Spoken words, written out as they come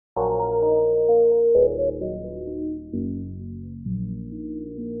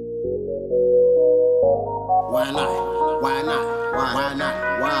Why not? Why not? Why not?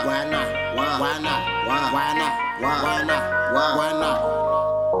 Why not? Why not? Why not? Why not? Why not?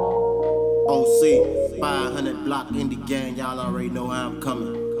 OC, 500 block indie gang, y'all already know how I'm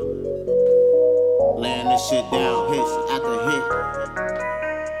coming. Laying this shit down, hits after hit.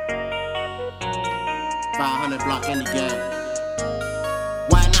 500 block indie gang.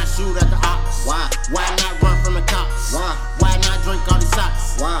 Why not shoot at the ops? Why? Why not run from the cops? Why? Why not drink all these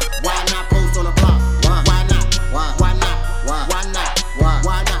socks? Why? Why not post on the block? Why? Why not? Why? Why not? Why? Why not? Why?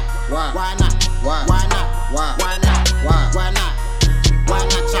 Why not? Why? Why not? Why? Why not? Why? Why not? Why? Why not? Why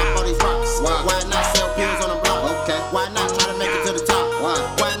not chop all these rocks? Why? Why not sell pills on the block? Okay. Why not try to make it to the top? Why?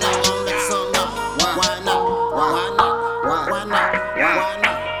 Why not gonna let some know? Why? Why not? Why? Why not? Why? Why not? Why? Why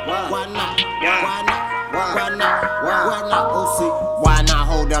not? Why? Why not? Why? Why not? Why? Why not? Why? Why not? OC. Why not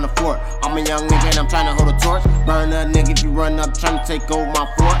hold down the fort? I'm a young nigga and I'm tryna hold a torch. Burn a nigga if you run up tryna take over my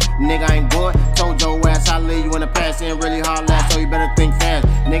fort. Nigga, I ain't going. Told your ass I leave you in the past and really hard last, so you better think fast.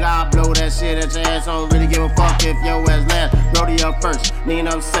 Nigga, I blow that shit at your ass. I don't really give a fuck if your ass last. Brody up first,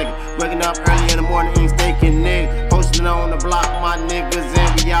 nigga up second. Waking up early in the morning, eating steak and nigga. Posting on the block, my niggas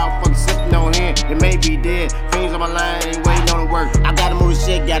and we all fucking sipping on here. It may be dead. Fiends on my line, ain't waiting on the work. I gotta move the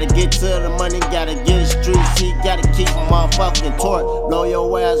shit, gotta get to the money, gotta get the streets. He gotta keep a motherfucking torch. Blow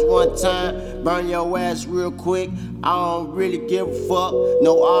your ass one time, burn your ass real quick. I don't really give a fuck.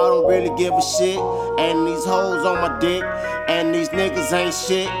 No, I don't really give a shit. And these hoes on my dick, and these niggas ain't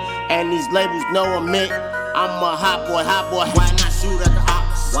shit, and these labels know I'm it. I'm a hot boy, hot boy. Why not shoot at the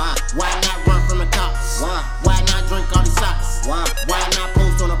ops? Why? Why not run from the cops? Why? Why not drink all these socks? Why? Why not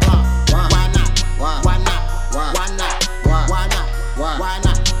post on the block? Why? Why not? Why? Why not? Why? Why not? Why? Why not? Why? Why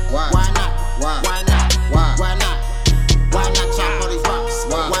not? Why? Why not? Why? Why not? Why? Why not? Why not chop all these rocks?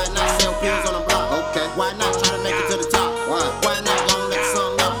 Why? Why not sell pills on the block? Okay. Why not try to make it to the top? Why? Why not gonna let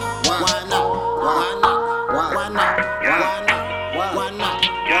some know? Why? Why not? Why not? Why? Why not? Why? Why not? Why? Why not?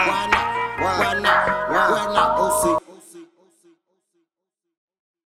 Why? Why not? Why? Why not? Why? Why not? OC.